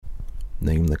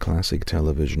Name the classic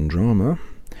television drama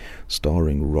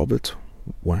starring Robert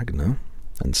Wagner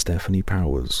and Stephanie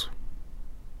Powers.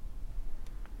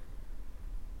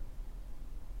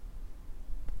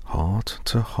 Heart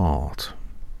to Heart.